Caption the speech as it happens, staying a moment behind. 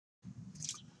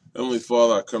Heavenly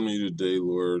Father, I come to you today,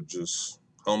 Lord, just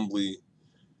humbly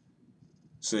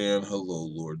saying hello,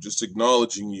 Lord, just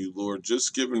acknowledging you, Lord,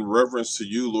 just giving reverence to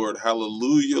you, Lord.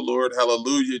 Hallelujah, Lord,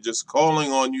 hallelujah. Just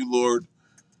calling on you, Lord,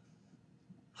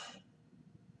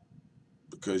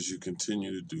 because you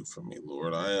continue to do for me,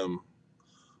 Lord. I am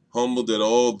humbled at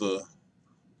all the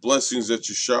blessings that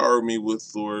you shower me with,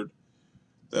 Lord,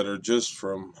 that are just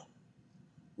from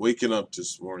waking up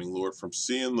this morning, Lord, from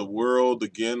seeing the world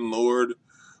again, Lord,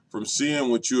 from seeing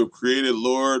what you have created,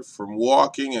 Lord, from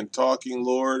walking and talking,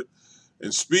 Lord,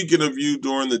 and speaking of you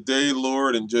during the day,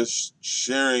 Lord, and just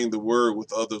sharing the word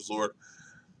with others, Lord.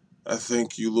 I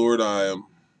thank you, Lord. I am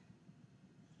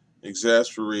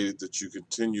exasperated that you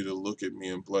continue to look at me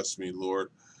and bless me, Lord.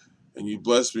 And you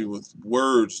bless me with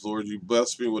words, Lord. You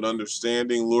bless me with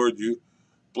understanding, Lord. You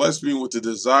bless me with the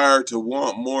desire to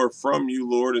want more from you,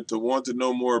 Lord, and to want to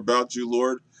know more about you,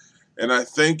 Lord. And I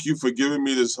thank you for giving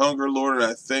me this hunger, Lord, and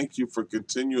I thank you for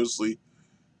continuously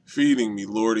feeding me,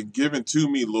 Lord, and giving to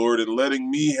me, Lord, and letting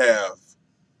me have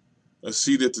a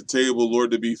seat at the table,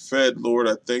 Lord, to be fed, Lord.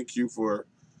 I thank you for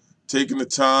taking the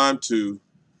time to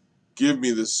give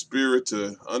me the spirit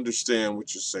to understand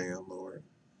what you're saying, Lord.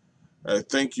 I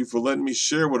thank you for letting me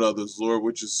share with others, Lord,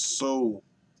 which is so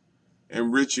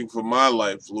enriching for my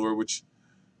life, Lord, which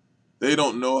they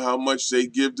don't know how much they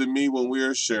give to me when we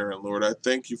are sharing, Lord. I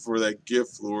thank you for that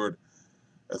gift, Lord.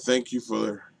 I thank you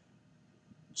for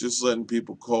just letting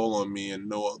people call on me and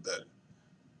know that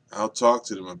I'll talk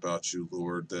to them about you,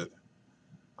 Lord, that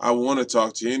I want to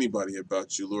talk to anybody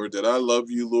about you, Lord, that I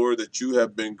love you, Lord, that you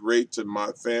have been great to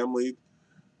my family,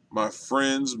 my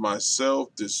friends, myself,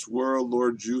 this world,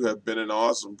 Lord. You have been an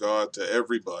awesome God to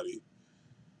everybody.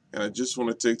 And I just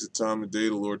want to take the time today,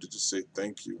 Lord, to just say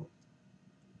thank you.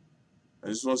 I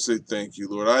just want to say thank you,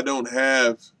 Lord. I don't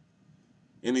have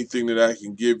anything that I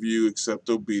can give you except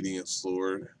obedience,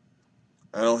 Lord.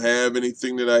 I don't have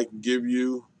anything that I can give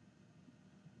you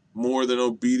more than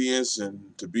obedience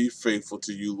and to be faithful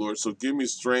to you, Lord. So give me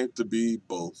strength to be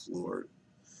both, Lord.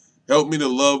 Help me to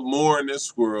love more in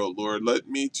this world, Lord. Let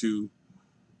me to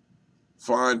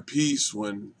find peace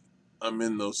when I'm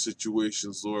in those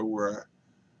situations, Lord, where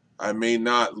I may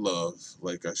not love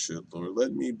like I should, Lord.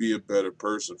 Let me be a better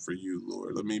person for you,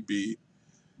 Lord. Let me be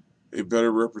a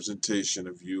better representation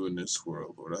of you in this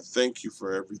world, Lord. I thank you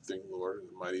for everything, Lord, in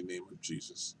the mighty name of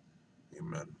Jesus.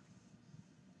 Amen.